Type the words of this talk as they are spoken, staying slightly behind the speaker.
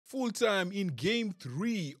Full time in game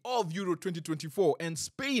 3 of Euro 2024, and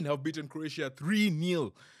Spain have beaten Croatia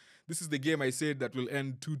 3-0. This is the game I said that will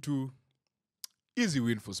end 2-2. Easy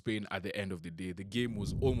win for Spain at the end of the day. The game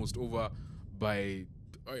was almost over by...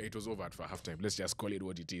 it was over at halftime. Let's just call it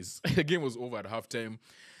what it is. The game was over at halftime.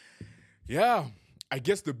 Yeah, I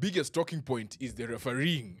guess the biggest talking point is the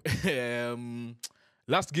refereeing.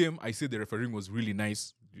 Last game, I said the refereeing was really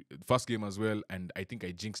nice. First game as well, and I think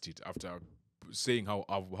I jinxed it after saying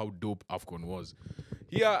how dope AFCON was.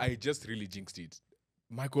 Here, I just really jinxed it.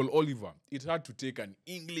 Michael Oliver, it had to take an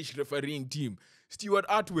English refereeing team. Stuart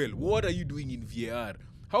Atwell, what are you doing in VAR?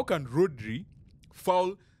 How can Rodri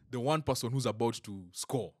foul the one person who's about to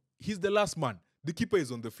score? He's the last man. The keeper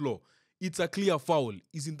is on the floor. It's a clear foul.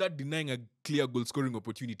 Isn't that denying a clear goal-scoring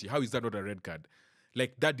opportunity? How is that not a red card?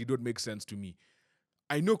 Like, that did not make sense to me.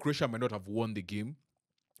 I know Croatia might not have won the game,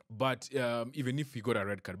 but even if he got a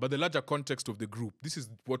red card. But the larger context of the group, this is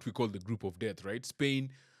what we call the group of death, right?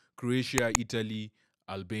 Spain, Croatia, Italy,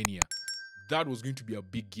 Albania. That was going to be a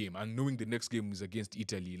big game. And knowing the next game is against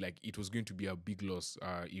Italy, like, it was going to be a big loss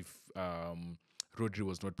if Rodri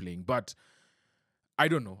was not playing. But I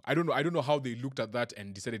don't know. I don't know how they looked at that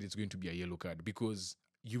and decided it's going to be a yellow card, because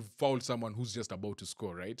you've fouled someone who's just about to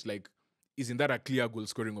score, right? Like, isn't that a clear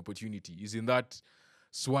goal-scoring opportunity? Isn't that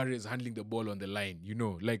Suarez handling the ball on the line,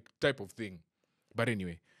 like type of thing? But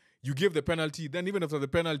anyway, you gave the penalty. Then even after the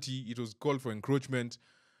penalty, it was called for encroachment.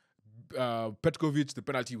 Petkovic, the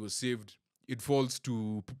penalty was saved. It falls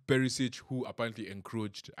to Perisic, who apparently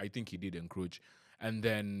encroached. I think he did encroach. And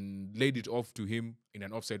then laid it off to him in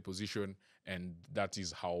an offside position. And that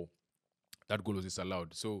is how that goal was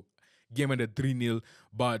disallowed. So game ended 3-0.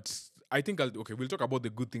 But I think, we'll talk about the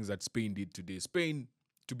good things that Spain did today. Spain,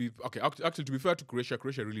 to be fair to Croatia,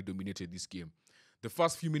 Croatia really dominated this game. The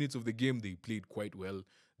first few minutes of the game, they played quite well.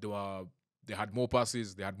 They had more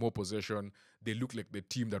passes, they had more possession. They looked like the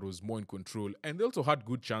team that was more in control. And they also had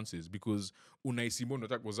good chances, because Unai Simon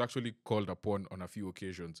was actually called upon on a few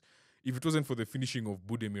occasions. If it wasn't for the finishing of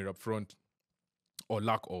Budimir up front, or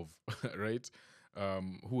lack of, right?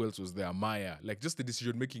 Who else was there? Maya. Like, just the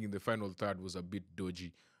decision-making in the final third was a bit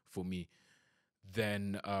dodgy for me.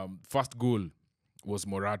 Then first goal was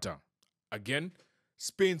Morata. Again,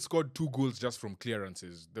 Spain scored 2 goals just from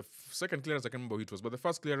clearances. The second clearance, I can't remember who it was, but the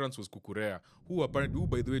first clearance was Cucurella, who, by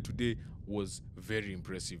the way, today was very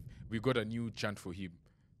impressive. We got a new chant for him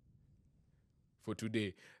for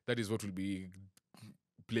today. That is what we'll be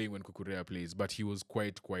playing when Cucurella plays. But he was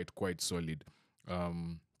quite solid.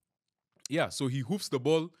 So he hoofs the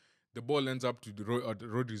ball. The ball ends up to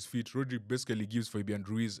Rodri's feet. Rodri basically gives Fabio and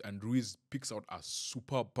Ruiz, and Ruiz picks out a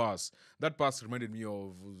superb pass. That pass reminded me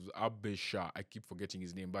of Abesha. I keep forgetting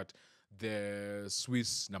his name, but the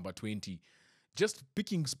Swiss number 20. Just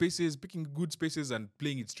picking good spaces and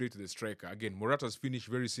playing it straight to the striker. Again, Morata's finish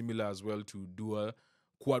very similar as well to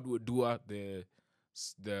Kwadwo Dua, the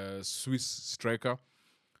Swiss striker.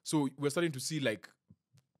 So we're starting to see like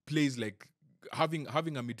plays like having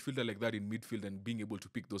a midfielder like that in midfield and being able to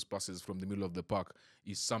pick those passes from the middle of the park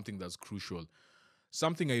is something that's crucial.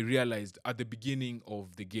 Something I realized at the beginning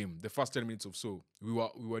of the game, the first 10 minutes or so, we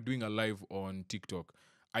were doing a live on TikTok.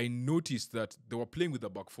 I noticed that they were playing with the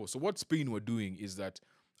back four. So what Spain were doing is that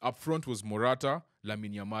up front was Morata,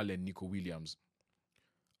 Lamine Yamal, and Nico Williams.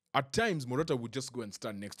 At times, Morata would just go and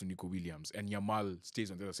stand next to Nico Williams, and Yamal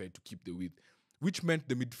stays on the other side to keep the width, which meant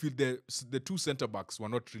the midfield, the two centre-backs were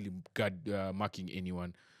not really marking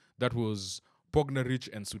anyone. That was Pognaric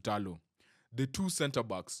and Sutalo. The two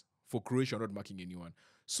centre-backs for Croatia are not marking anyone.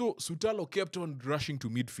 So Sutalo kept on rushing to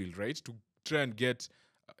midfield, right, to try and get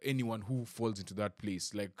anyone who falls into that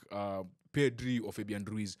place, like Pedri or Fabian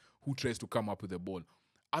Ruiz, who tries to come up with the ball.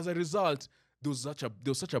 As a result, there was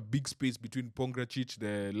such a big space between Pongracic,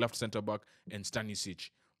 the left centre-back, and Stanisic,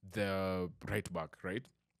 the right-back, right?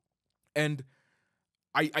 And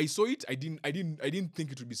I saw it. I didn't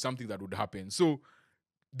think it would be something that would happen. So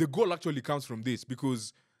the goal actually comes from this,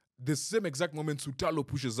 because the same exact moment Sutalo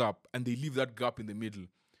pushes up and they leave that gap in the middle.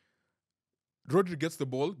 Rodri gets the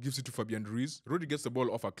ball, gives it to Fabian Ruiz. Rodri gets the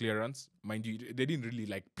ball off a clearance. Mind you, they didn't really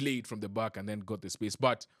like play it from the back and then got the space.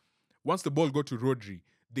 But once the ball got to Rodri,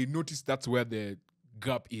 they noticed that's where the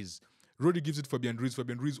gap is. Rodri gives it to Fabian Ruiz.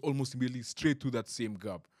 Fabian Ruiz almost immediately straight to that same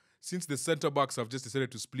gap. Since the centre-backs have just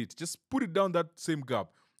decided to split, just put it down that same gap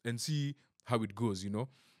and see how it goes,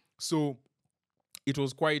 So it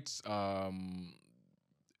was quite... that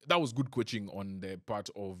was good coaching on the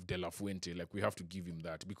part of De La Fuente. Like, we have to give him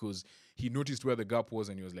that, because he noticed where the gap was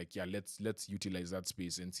and he was like, yeah, let's utilize that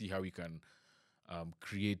space and see how we can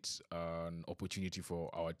create an opportunity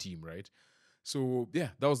for our team, right? So, yeah,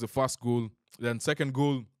 that was the first goal. Then second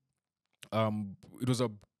goal, It was a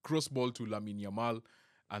cross ball to Lamine Yamal,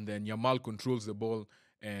 and then Yamal controls the ball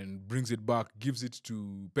and brings it back, gives it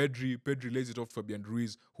to Pedri. Pedri lays it off Fabian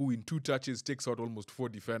Ruiz, who in 2 touches takes out almost 4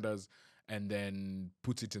 defenders, and then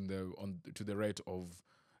puts it in the on to the right of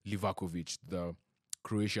Livakovic, the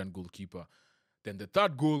Croatian goalkeeper. Then the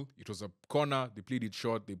third goal, it was a corner. They played it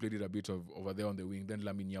short. They played it a bit of over there on the wing. Then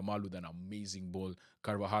Lamine Yamal with an amazing ball.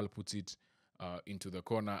 Carvajal puts it into the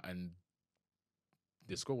corner, and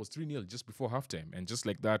the score was 3-0 just before halftime. And just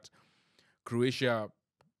like that, Croatia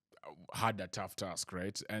had a tough task,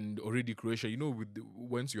 right? And already Croatia,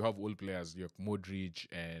 once you have old players, you have Modric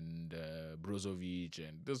and Brozovic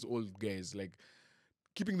and those old guys, like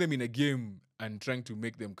keeping them in a game and trying to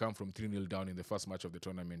make them come from 3-0 down in the first match of the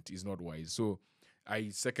tournament is not wise. So I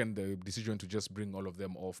second the decision to just bring all of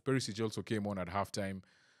them off. Perisic also came on at halftime.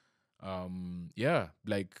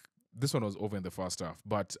 Like this one was over in the first half.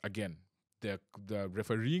 But again, the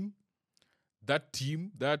refereeing, that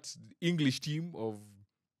team, that English team of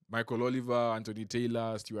Michael Oliver, Anthony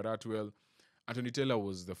Taylor, Stuart Atwell. Anthony Taylor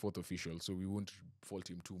was the fourth official, so we won't fault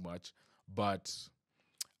him too much. But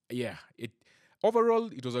yeah,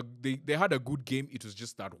 overall it was they had a good game. It was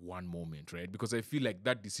just that one moment, right? Because I feel like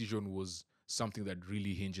that decision was something that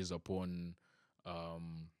really hinges upon,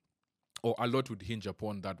 or a lot would hinge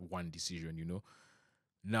upon that one decision.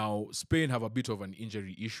 Now, Spain have a bit of an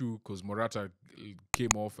injury issue because Morata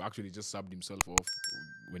came off, actually just subbed himself off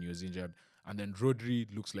when he was injured. And then Rodri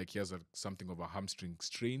looks like he has something of a hamstring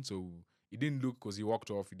strain. So it didn't look, because he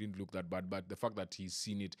walked off, it didn't look that bad. But the fact that he's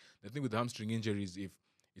seen it, the thing with hamstring injuries, if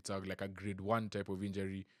it's like a grade 1 type of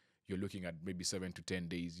injury, you're looking at maybe 7 to 10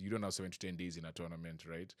 days. You don't have 7 to 10 days in a tournament,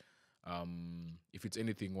 right? If it's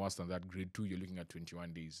anything worse than that, grade 2, you're looking at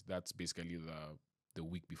 21 days. That's basically the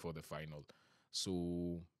week before the final.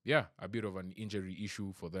 So, yeah, a bit of an injury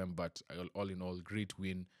issue for them, but all in all, great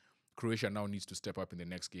win. Croatia now needs to step up in the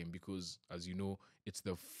next game because, as you know, it's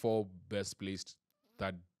the 4 best placed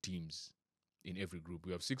third teams in every group.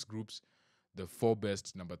 We have 6 groups. The 4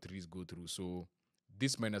 best number 3s go through. So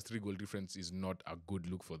this -3 goal difference is not a good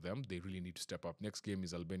look for them. They really need to step up. Next game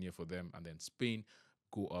is Albania for them, and then Spain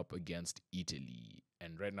go up against Italy.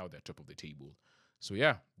 And right now they're top of the table. So,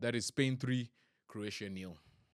 yeah, that is Spain 3, Croatia 0.